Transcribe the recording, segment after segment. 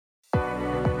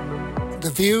The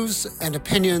views and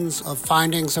opinions of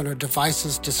findings and or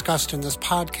devices discussed in this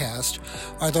podcast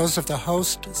are those of the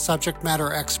host, subject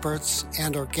matter experts,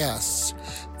 and or guests.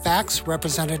 Facts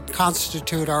represented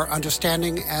constitute our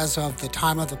understanding as of the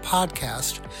time of the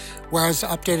podcast, whereas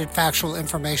updated factual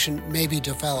information may be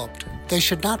developed. They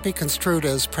should not be construed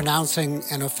as pronouncing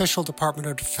an official Department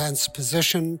of Defense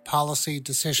position, policy,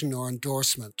 decision, or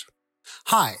endorsement.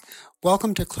 Hi,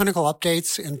 welcome to Clinical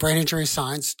Updates in Brain Injury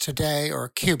Science Today, or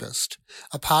CUBIST,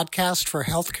 a podcast for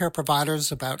healthcare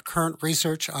providers about current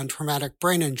research on traumatic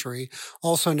brain injury,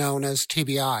 also known as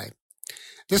TBI.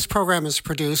 This program is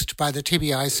produced by the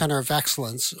TBI Center of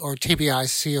Excellence, or TBI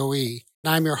COE,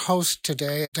 and I'm your host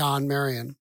today, Don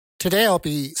Marion. Today I'll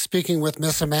be speaking with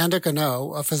Ms. Amanda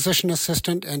Gano, a physician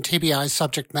assistant and TBI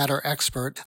subject matter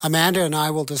expert. Amanda and I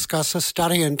will discuss a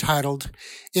study entitled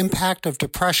Impact of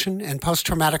Depression and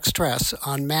Post-Traumatic Stress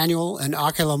on Manual and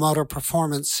Oculomotor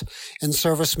Performance in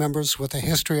Service Members with a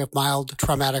History of Mild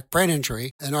Traumatic Brain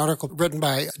Injury, an article written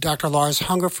by Dr. Lars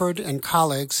Hungerford and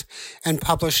colleagues and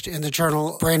published in the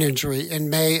journal Brain Injury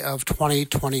in May of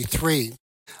 2023.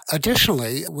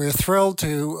 Additionally, we're thrilled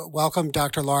to welcome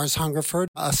Dr. Lars Hungerford,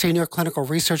 a senior clinical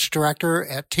research director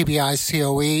at TBI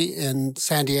COE in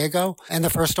San Diego, and the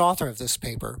first author of this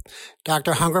paper.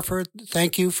 Dr. Hungerford,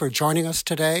 thank you for joining us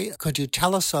today. Could you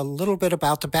tell us a little bit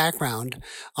about the background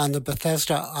on the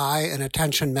Bethesda Eye and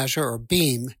Attention Measure, or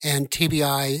BEAM, and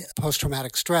TBI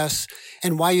post-traumatic stress,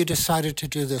 and why you decided to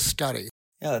do this study?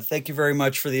 Yeah, thank you very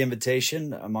much for the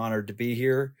invitation. I'm honored to be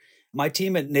here. My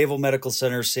team at Naval Medical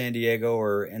Center San Diego,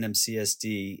 or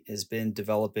NMCSD, has been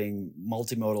developing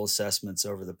multimodal assessments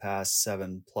over the past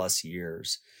 7+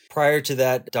 years. Prior to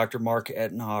that, Dr. Mark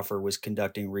Ettenhofer was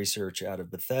conducting research out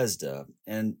of Bethesda,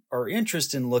 and our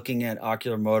interest in looking at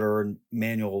oculomotor and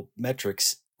manual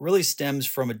metrics really stems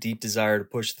from a deep desire to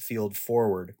push the field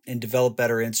forward and develop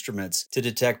better instruments to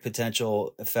detect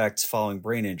potential effects following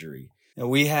brain injury. Now,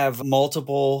 we have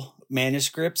multiple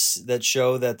manuscripts that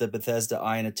show that the Bethesda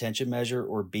Eye and Attention Measure,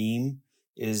 or BEAM,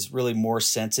 is really more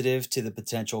sensitive to the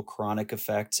potential chronic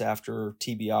effects after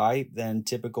TBI than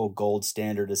typical gold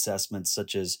standard assessments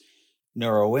such as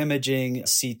neuroimaging,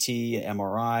 CT,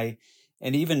 MRI,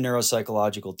 and even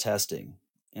neuropsychological testing.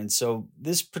 And so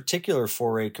this particular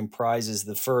foray comprises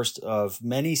the first of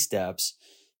many steps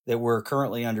that we're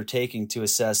currently undertaking to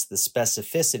assess the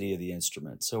specificity of the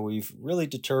instrument. So we've really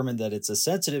determined that it's a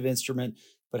sensitive instrument,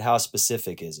 but how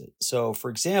specific is it? So, for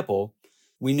example,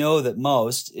 we know that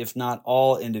most, if not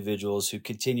all, individuals who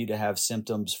continue to have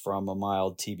symptoms from a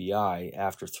mild TBI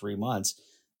after 3 months,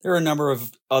 there are a number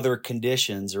of other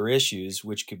conditions or issues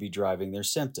which could be driving their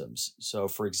symptoms. So,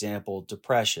 for example,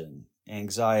 depression,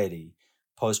 anxiety,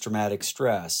 post-traumatic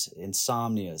stress,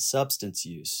 insomnia, substance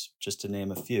use, just to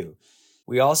name a few.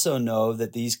 We also know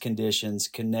that these conditions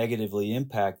can negatively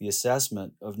impact the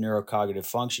assessment of neurocognitive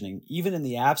functioning, even in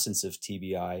the absence of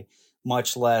TBI,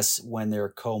 much less when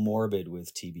they're comorbid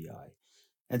with TBI.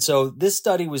 And so this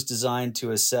study was designed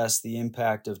to assess the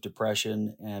impact of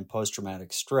depression and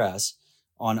post-traumatic stress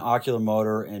on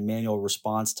oculomotor and manual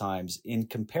response times in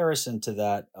comparison to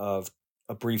that of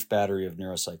a brief battery of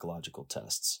neuropsychological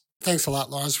tests. Thanks a lot,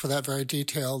 Lars, for that very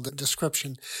detailed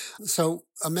description. So,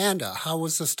 Amanda, how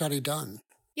was the study done?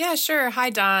 Yeah, sure. Hi,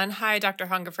 Don. Hi, Dr.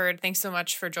 Hungerford. Thanks so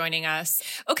much for joining us.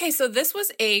 Okay, so this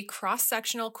was a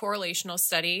cross-sectional correlational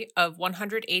study of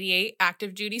 188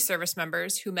 active duty service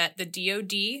members who met the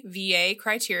DoD VA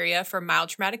criteria for mild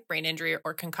traumatic brain injury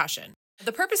or concussion.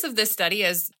 The purpose of this study,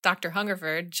 as Dr.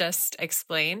 Hungerford just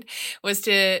explained, was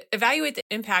to evaluate the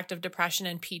impact of depression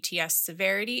and PTS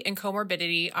severity and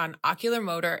comorbidity on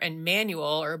oculomotor and manual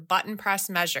or button press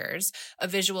measures of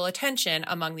visual attention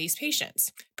among these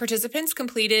patients. Participants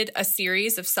completed a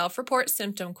series of self-report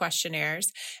symptom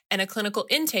questionnaires and a clinical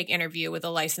intake interview with a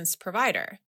licensed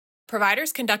provider.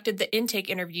 Providers conducted the intake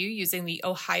interview using the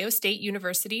Ohio State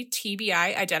University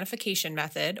TBI identification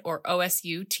method, or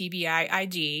OSU TBI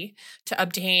ID, to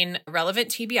obtain relevant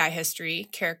TBI history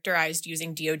characterized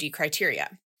using DoD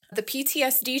criteria. The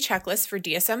PTSD checklist for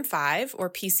DSM-5, or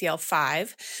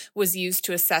PCL-5, was used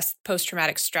to assess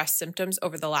post-traumatic stress symptoms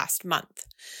over the last month.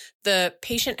 The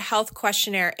Patient Health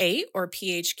Questionnaire 8, or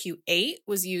PHQ-8,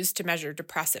 was used to measure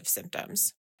depressive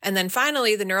symptoms. And then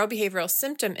finally, the Neurobehavioral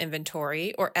Symptom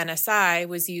Inventory, or NSI,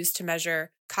 was used to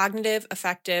measure cognitive,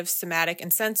 affective, somatic,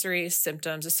 and sensory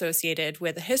symptoms associated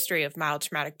with a history of mild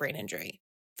traumatic brain injury.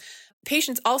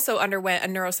 Patients also underwent a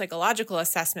neuropsychological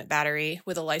assessment battery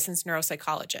with a licensed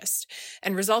neuropsychologist,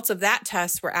 and results of that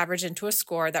test were averaged into a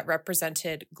score that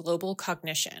represented global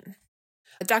cognition.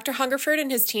 Dr. Hungerford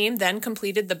and his team then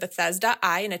completed the Bethesda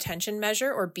Eye and Attention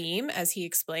Measure, or BEAM, as he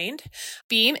explained.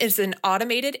 BEAM is an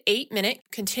automated 8-minute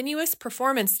continuous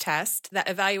performance test that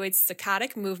evaluates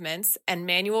saccadic movements and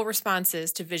manual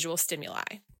responses to visual stimuli.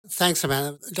 Thanks,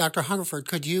 Amanda. Dr. Hungerford,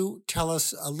 could you tell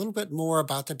us a little bit more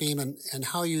about the BEAM and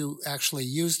how you actually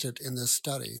used it in this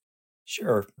study?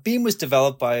 Sure. BEAM was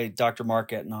developed by Dr.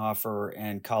 Mark Ettenhofer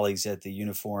and colleagues at the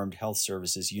Uniformed Health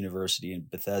Services University in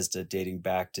Bethesda dating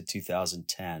back to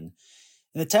 2010. And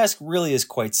the task really is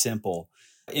quite simple.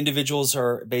 Individuals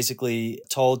are basically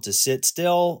told to sit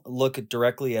still, look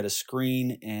directly at a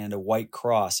screen and a white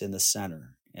cross in the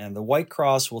center. And the white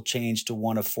cross will change to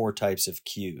one of 4 types of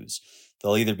cues.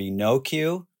 There'll either be no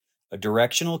cue, a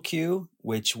directional cue,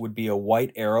 which would be a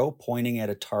white arrow pointing at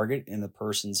a target in the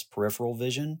person's peripheral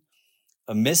vision.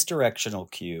 A misdirectional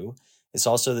cue is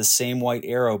also the same white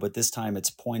arrow, but this time it's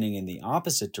pointing in the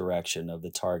opposite direction of the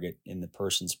target in the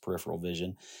person's peripheral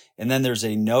vision. And then there's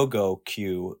a no-go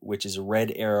cue, which is a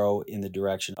red arrow in the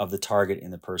direction of the target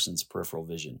in the person's peripheral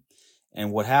vision.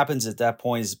 And what happens at that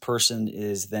point is the person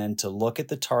is then to look at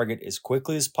the target as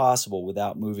quickly as possible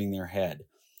without moving their head.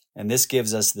 And this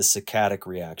gives us the saccadic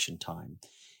reaction time.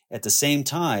 At the same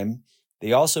time,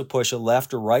 they also push a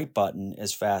left or right button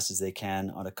as fast as they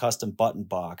can on a custom button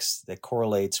box that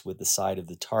correlates with the side of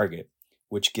the target,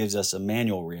 which gives us a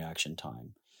manual reaction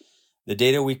time. The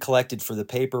data we collected for the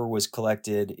paper was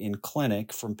collected in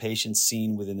clinic from patients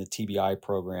seen within the TBI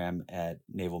program at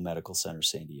Naval Medical Center,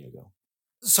 San Diego.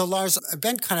 So, Lars, I've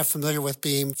been kind of familiar with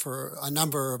BEAM for a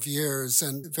number of years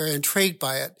and very intrigued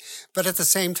by it. But at the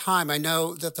same time, I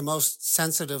know that the most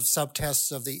sensitive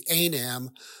subtests of the ANAM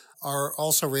are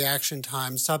also reaction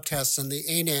time subtests. And the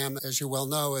ANAM, as you well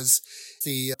know, is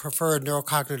the preferred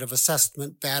neurocognitive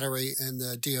assessment battery in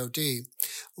the DoD.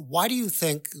 Why do you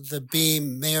think the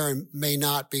BEAM may or may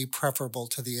not be preferable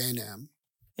to the ANAM?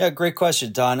 Yeah, great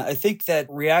question, Don. I think that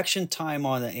reaction time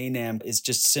on the ANAM is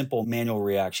just simple manual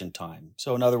reaction time.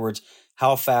 So in other words,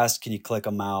 how fast can you click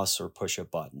a mouse or push a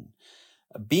button?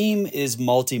 BEAM is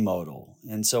multimodal.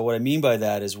 And so what I mean by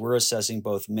that is we're assessing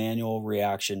both manual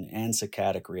reaction and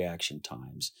saccadic reaction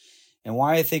times. And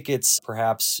why I think it's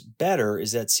perhaps better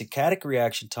is that saccadic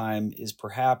reaction time is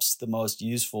perhaps the most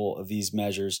useful of these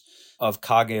measures of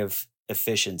cognitive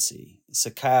efficiency.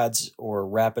 Saccades, or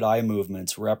rapid eye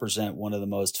movements, represent one of the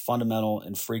most fundamental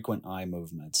and frequent eye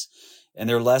movements. And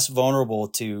they're less vulnerable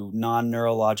to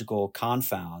non-neurological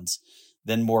confounds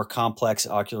than more complex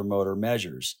oculomotor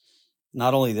measures.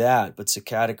 Not only that, but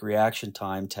saccadic reaction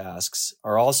time tasks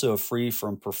are also free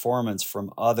from performance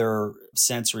from other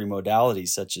sensory modalities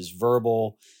such as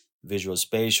verbal,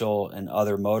 visuospatial, and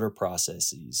other motor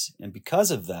processes. And because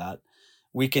of that,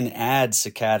 we can add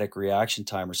saccadic reaction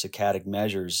time or saccadic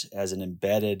measures as an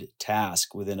embedded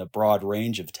task within a broad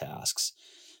range of tasks.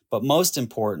 But most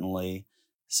importantly,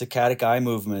 saccadic eye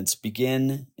movements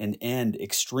begin and end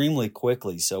extremely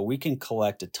quickly, so we can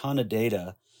collect a ton of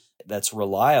data that's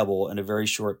reliable in a very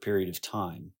short period of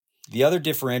time. The other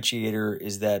differentiator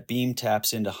is that BEAM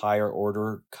taps into higher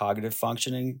order cognitive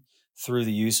functioning through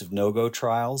the use of no-go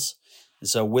trials. And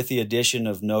so with the addition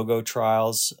of no-go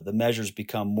trials, the measures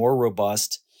become more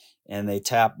robust and they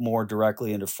tap more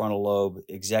directly into frontal lobe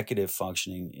executive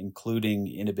functioning, including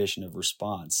inhibition of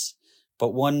response.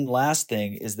 But one last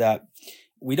thing is that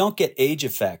we don't get age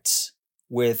effects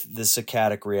with the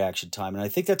saccadic reaction time. And I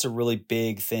think that's a really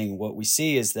big thing. What we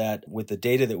see is that with the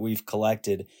data that we've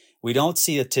collected, we don't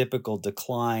see a typical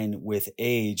decline with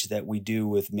age that we do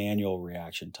with manual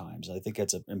reaction times. I think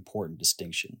that's an important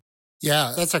distinction.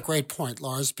 Yeah, that's a great point,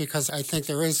 Lars, because I think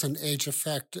there is an age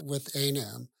effect with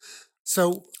ANAM.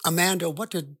 So, Amanda,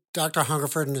 what did Dr.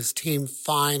 Hungerford and his team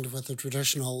find with the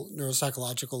traditional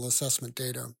neuropsychological assessment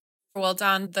data? Well,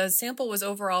 Don, the sample was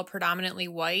overall predominantly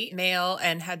white, male,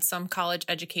 and had some college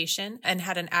education, and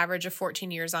had an average of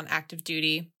 14 years on active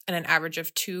duty and an average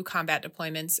of 2 combat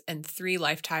deployments and 3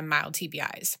 lifetime mild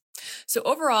TBIs. So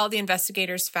overall, the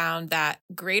investigators found that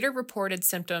greater reported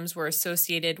symptoms were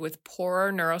associated with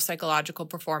poorer neuropsychological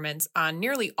performance on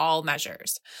nearly all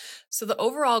measures. So the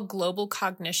overall global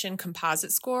cognition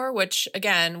composite score, which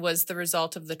again was the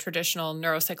result of the traditional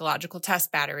neuropsychological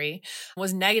test battery,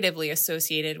 was negatively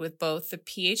associated with both the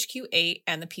PHQ-8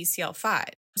 and the PCL-5.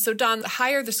 So, Don, the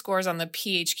higher the scores on the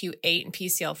PHQ-8 and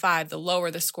PCL-5, the lower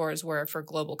the scores were for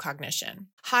global cognition.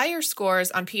 Higher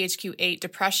scores on PHQ-8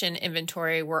 depression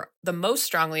inventory were the most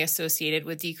strongly associated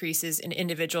with decreases in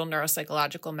individual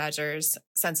neuropsychological measures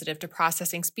sensitive to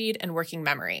processing speed and working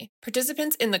memory.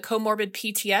 Participants in the comorbid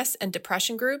PTS and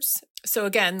depression groups So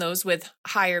again, those with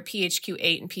higher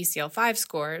PHQ-8 and PCL5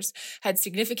 scores had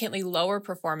significantly lower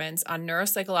performance on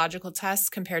neuropsychological tests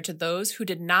compared to those who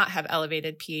did not have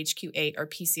elevated PHQ-8 or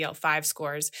PCL5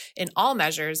 scores in all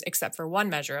measures except for one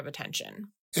measure of attention.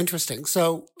 Interesting.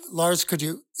 So, Lars, could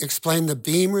you explain the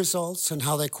BEAM results and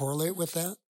how they correlate with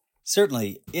that?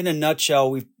 Certainly. In a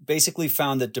nutshell, we've basically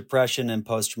found that depression and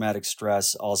post-traumatic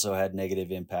stress also had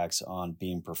negative impacts on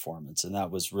BEAM performance. And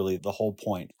that was really the whole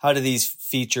point. How do these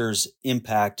features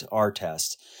impact our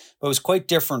test? But it was quite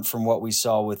different from what we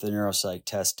saw with the neuropsych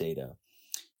test data.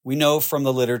 We know from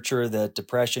the literature that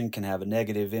depression can have a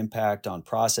negative impact on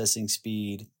processing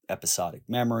speed, episodic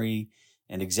memory,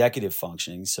 and executive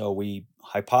functioning. So we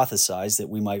hypothesized that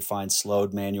we might find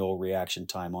slowed manual reaction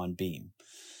time on BEAM.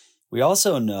 We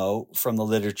also know from the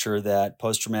literature that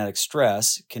post-traumatic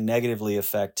stress can negatively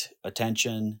affect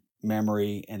attention,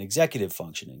 memory, and executive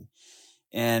functioning.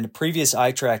 And previous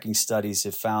eye tracking studies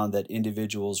have found that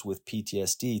individuals with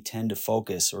PTSD tend to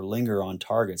focus or linger on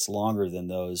targets longer than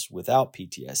those without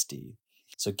PTSD.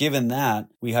 So given that,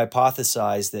 we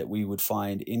hypothesized that we would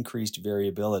find increased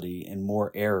variability and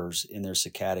more errors in their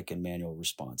saccadic and manual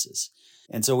responses.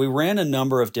 And so we ran a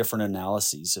number of different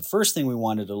analyses. The first thing we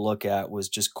wanted to look at was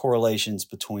just correlations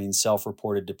between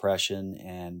self-reported depression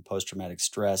and post-traumatic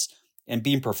stress and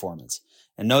BEAM performance.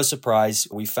 And no surprise,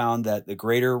 we found that the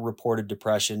greater reported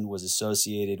depression was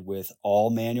associated with all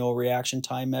manual reaction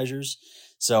time measures.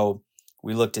 So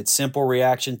we looked at simple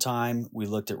reaction time, we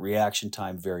looked at reaction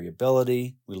time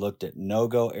variability, we looked at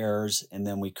no-go errors, and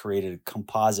then we created a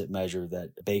composite measure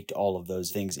that baked all of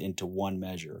those things into one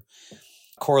measure.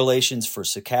 Correlations for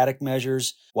saccadic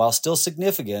measures, while still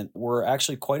significant, were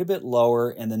actually quite a bit lower,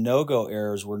 and the no-go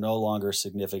errors were no longer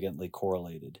significantly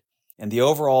correlated. And the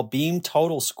overall BEAM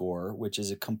total score, which is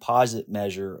a composite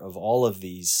measure of all of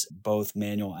these, both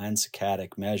manual and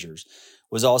saccadic measures,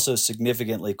 was also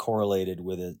significantly correlated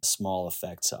with a small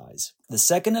effect size. The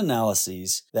second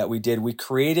analyses that we did, we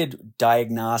created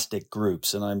diagnostic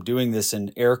groups, and I'm doing this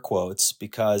in air quotes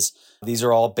because these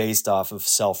are all based off of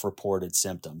self-reported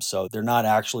symptoms. So they're not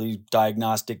actually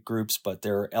diagnostic groups, but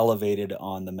they're elevated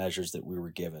on the measures that we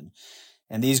were given.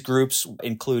 And these groups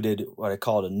included what I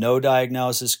called a no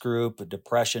diagnosis group, a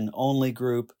depression-only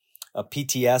group, a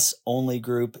PTS-only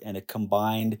group, and a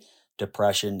combined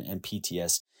depression and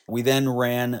PTSD. We then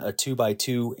ran a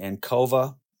 2x2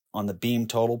 ANCOVA on the BEAM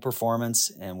total performance,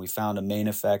 and we found a main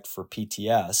effect for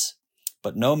PTS,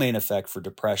 but no main effect for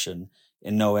depression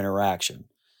and no interaction.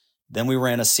 Then we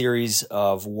ran a series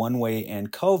of one-way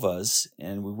ANCOVAs,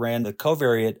 and we ran the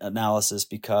covariate analysis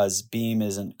because BEAM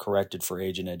isn't corrected for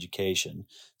age and education,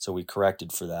 so we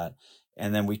corrected for that.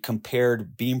 And then we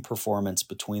compared BEAM performance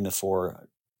between the four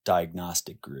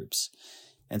diagnostic groups.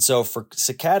 And so for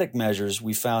saccadic measures,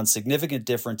 we found significant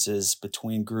differences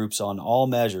between groups on all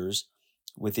measures,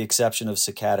 with the exception of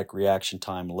saccadic reaction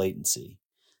time latency.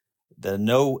 The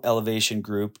no elevation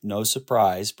group, no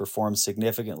surprise, performed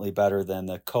significantly better than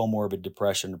the comorbid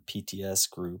depression or PTS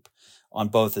group on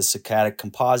both the saccadic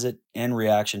composite and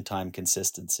reaction time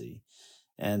consistency.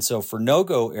 And so for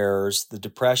no-go errors, the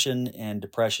depression and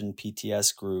depression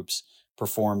PTS groups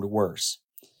performed worse.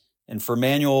 And for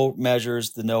manual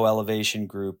measures, the no elevation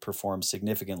group performed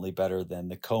significantly better than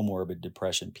the comorbid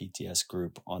depression PTS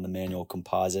group on the manual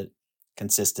composite,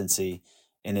 consistency,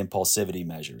 and impulsivity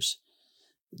measures.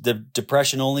 The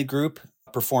depression-only group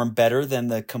performed better than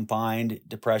the combined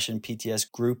depression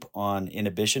PTS group on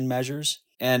inhibition measures.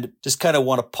 And just kind of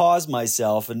want to pause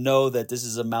myself and know that this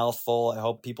is a mouthful. I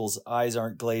hope people's eyes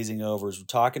aren't glazing over as we're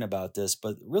talking about this.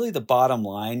 But really the bottom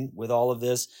line with all of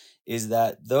this is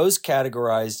that those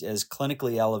categorized as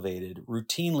clinically elevated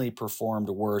routinely performed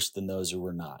worse than those who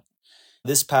were not.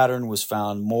 This pattern was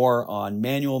found more on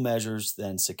manual measures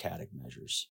than saccadic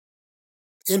measures.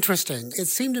 Interesting. It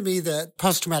seemed to me that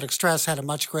post-traumatic stress had a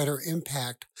much greater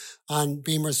impact on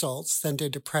BEAM results than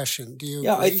did depression. Do you agree?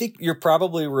 I think you're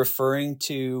probably referring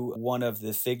to one of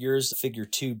the figures, figure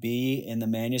 2B in the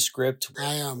manuscript.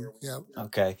 I am, yeah.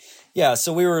 Okay. Yeah,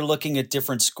 so we were looking at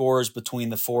different scores between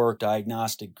the four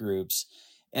diagnostic groups.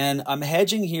 And I'm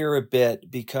hedging here a bit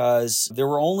because there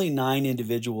were only 9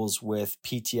 individuals with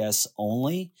PTS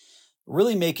only,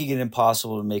 really making it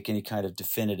impossible to make any kind of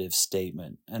definitive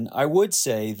statement. And I would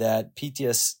say that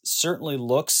PTS certainly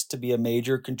looks to be a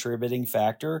major contributing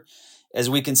factor, as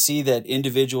we can see that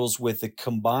individuals with the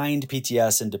combined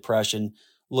PTS and depression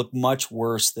look much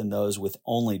worse than those with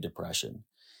only depression.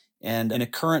 And in a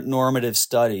current normative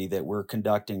study that we're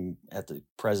conducting at the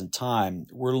present time,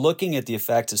 we're looking at the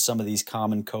effects of some of these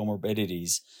common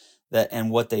comorbidities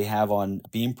and what they have on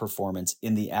beam performance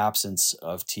in the absence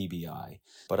of TBI.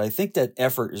 But I think that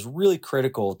effort is really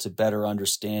critical to better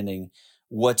understanding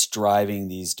what's driving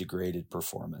these degraded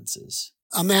performances.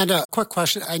 Amanda, quick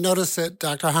question. I noticed that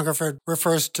Dr. Hungerford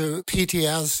refers to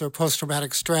PTS or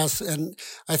post-traumatic stress, and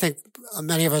I think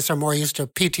many of us are more used to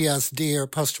PTSD or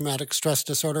post-traumatic stress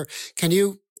disorder. Can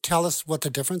you tell us what the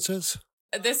difference is?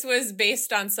 This was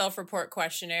based on self-report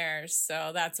questionnaires,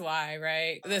 so that's why,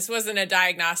 right? This wasn't a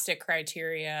diagnostic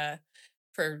criteria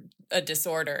for a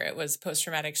disorder. It was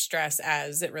post-traumatic stress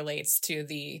as it relates to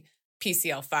the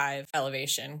PCL5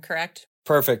 elevation, correct?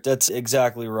 Perfect. That's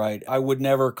exactly right. I would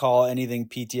never call anything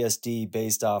PTSD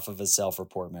based off of a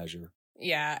self-report measure.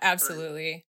 Yeah,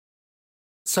 absolutely.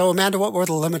 So, Amanda, what were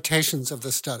the limitations of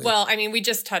the study? Well, I mean, we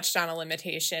just touched on a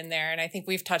limitation there, and I think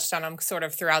we've touched on them sort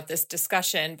of throughout this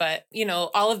discussion. But,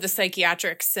 all of the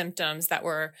psychiatric symptoms that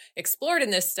were explored in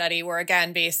this study were,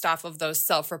 again, based off of those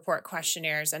self-report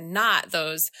questionnaires and not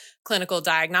those clinical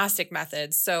diagnostic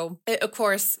methods. So it, of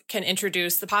course, can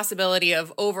introduce the possibility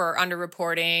of over or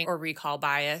underreporting or recall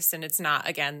bias. And it's not,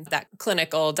 again, that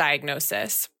clinical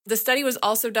diagnosis. The study was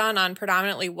also done on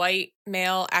predominantly white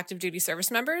male active duty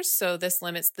service members. So this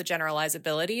limits the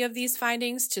generalizability of these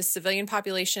findings to civilian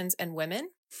populations and women.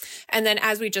 And then,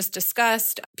 as we just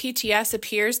discussed, PTS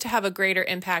appears to have a greater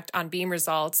impact on beam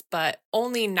results, but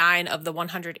only 9 of the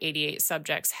 188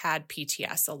 subjects had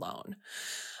PTS alone.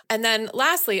 And then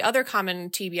lastly, other common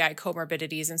TBI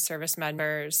comorbidities in service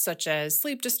members, such as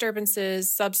sleep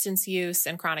disturbances, substance use,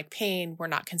 and chronic pain, were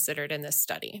not considered in this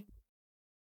study.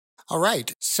 All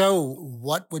right. So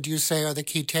what would you say are the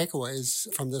key takeaways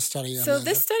from this study, Amanda? So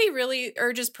this study really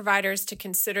urges providers to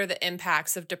consider the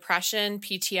impacts of depression,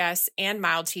 PTS, and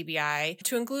mild TBI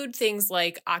to include things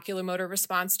like oculomotor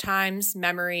response times,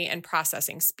 memory, and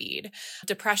processing speed.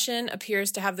 Depression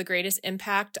appears to have the greatest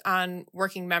impact on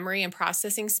working memory and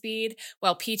processing speed,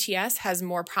 while PTS has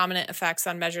more prominent effects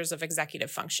on measures of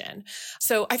executive function.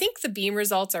 So I think the beam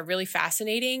results are really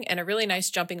fascinating and a really nice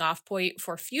jumping off point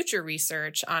for future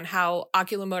research on how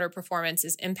oculomotor performance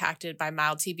is impacted by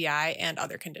mild TBI and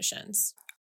other conditions.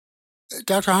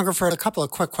 Dr. Hungerford, a couple of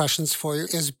quick questions for you.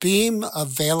 Is BEAM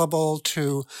available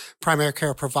to primary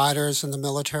care providers in the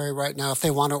military right now if they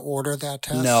want to order that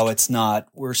test? No, it's not.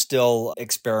 We're still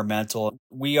experimental.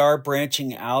 We are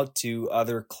branching out to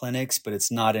other clinics, but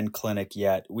it's not in clinic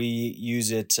yet. We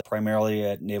use it primarily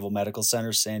at Naval Medical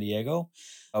Center, San Diego.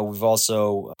 We've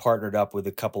also partnered up with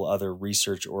a couple other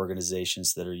research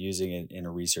organizations that are using it in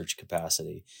a research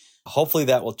capacity. Hopefully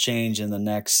that will change in the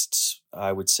next,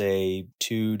 I would say,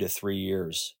 2 to 3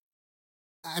 years.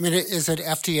 I mean, is it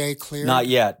FDA cleared? Not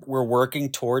yet. We're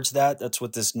working towards that. That's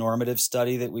what this normative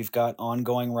study that we've got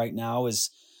ongoing right now is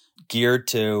geared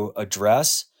to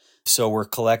address. So we're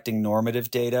collecting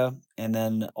normative data. And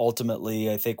then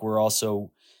ultimately, I think we're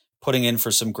also putting in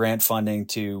for some grant funding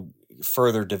to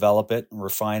further develop it and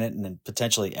refine it and then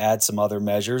potentially add some other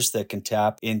measures that can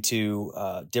tap into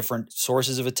different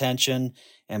sources of attention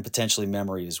and potentially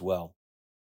memory as well.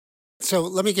 So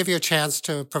let me give you a chance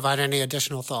to provide any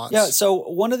additional thoughts. Yeah, so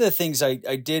one of the things I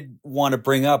did want to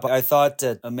bring up, I thought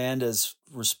that Amanda's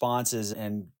responses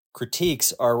and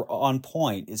critiques are on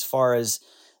point as far as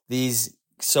these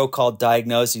so-called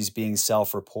diagnoses being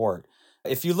self-report.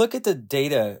 If you look at the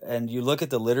data and you look at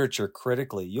the literature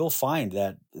critically, you'll find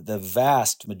that the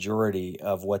vast majority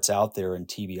of what's out there in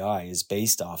TBI is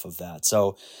based off of that.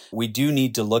 So we do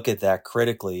need to look at that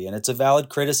critically. And it's a valid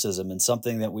criticism and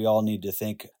something that we all need to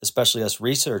think, especially us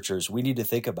researchers, we need to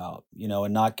think about,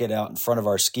 and not get out in front of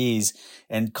our skis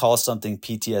and call something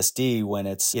PTSD when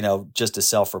it's, just a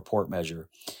self-report measure.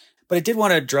 But I did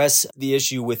want to address the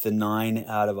issue with the 9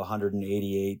 out of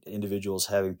 188 individuals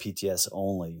having PTS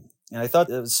only. And I thought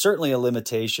it was certainly a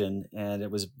limitation, and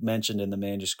it was mentioned in the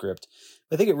manuscript.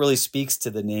 I think it really speaks to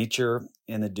the nature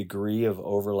and the degree of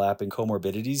overlapping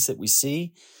comorbidities that we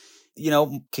see.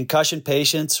 Concussion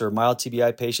patients or mild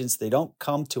TBI patients, they don't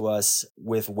come to us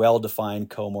with well-defined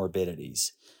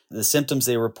comorbidities. The symptoms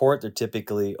they report, they're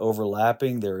typically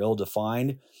overlapping, they're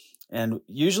ill-defined. And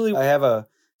usually I have a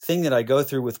thing that I go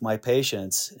through with my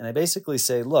patients, and I basically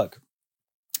say, look,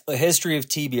 a history of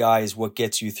TBI is what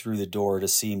gets you through the door to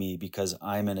see me because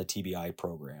I'm in a TBI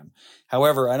program.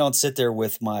 However, I don't sit there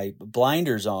with my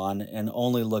blinders on and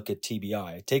only look at TBI.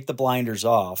 I take the blinders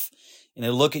off and I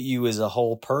look at you as a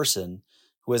whole person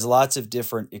who has lots of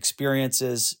different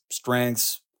experiences,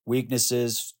 strengths,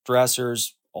 weaknesses,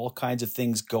 stressors, all kinds of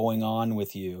things going on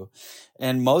with you.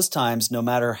 And most times, no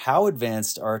matter how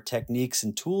advanced our techniques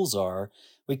and tools are,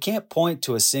 we can't point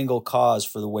to a single cause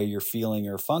for the way you're feeling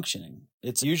or functioning.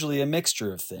 It's usually a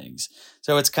mixture of things.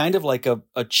 So it's kind of like a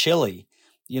chili.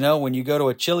 when you go to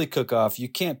a chili cook-off, you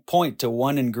can't point to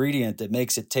one ingredient that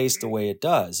makes it taste the way it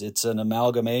does. It's an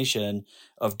amalgamation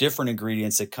of different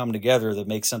ingredients that come together that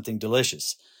make something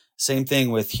delicious. Same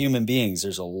thing with human beings.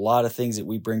 There's a lot of things that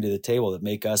we bring to the table that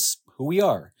make us who we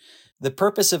are. The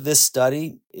purpose of this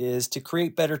study is to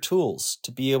create better tools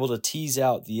to be able to tease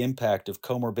out the impact of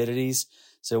comorbidities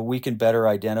so we can better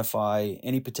identify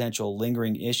any potential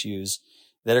lingering issues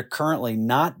that are currently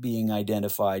not being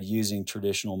identified using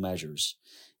traditional measures.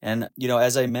 And,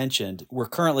 as I mentioned, we're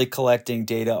currently collecting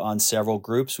data on several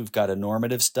groups. We've got a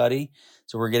normative study.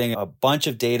 So we're getting a bunch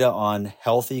of data on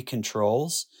healthy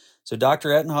controls. So Dr.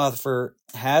 Ettenhofer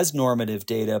has normative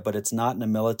data, but it's not in a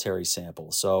military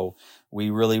sample. So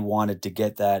we really wanted to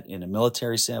get that in a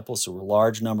military sample. So a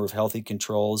large number of healthy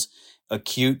controls,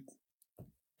 acute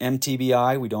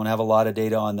MTBI, we don't have a lot of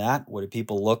data on that. What do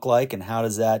people look like and how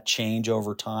does that change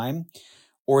over time?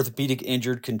 Orthopedic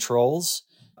injured controls,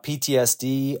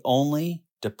 PTSD only,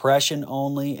 depression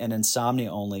only, and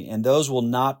insomnia only. And those will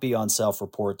not be on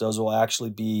self-report. Those will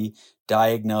actually be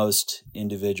diagnosed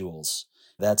individuals.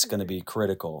 That's going to be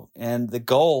critical. And the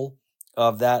goal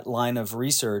of that line of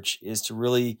research is to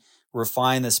really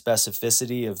refine the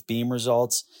specificity of BEAM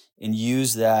results and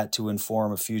use that to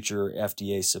inform a future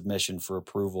FDA submission for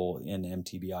approval in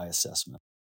MTBI assessment.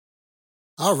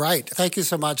 All right. Thank you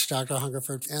so much, Dr.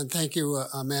 Hungerford. And thank you,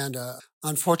 Amanda.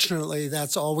 Unfortunately,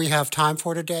 that's all we have time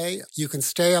for today. You can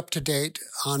stay up to date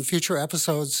on future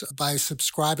episodes by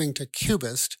subscribing to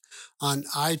CUBIST on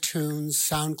iTunes,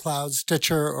 SoundCloud,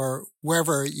 Stitcher, or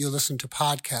wherever you listen to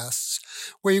podcasts,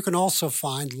 where you can also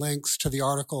find links to the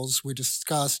articles we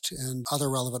discussed and other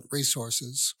relevant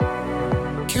resources.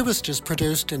 CUBIST is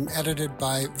produced and edited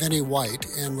by Vinnie White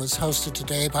and was hosted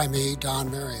today by me,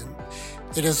 Don Marion.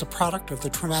 It is a product of the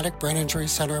Traumatic Brain Injury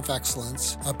Center of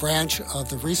Excellence, a branch of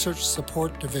the Research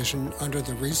Support Division under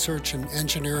the Research and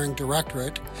Engineering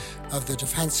Directorate of the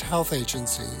Defense Health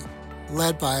Agency,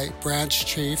 led by Branch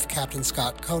Chief Captain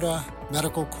Scott Cota,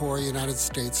 Medical Corps, United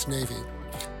States Navy.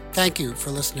 Thank you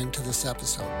for listening to this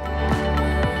episode.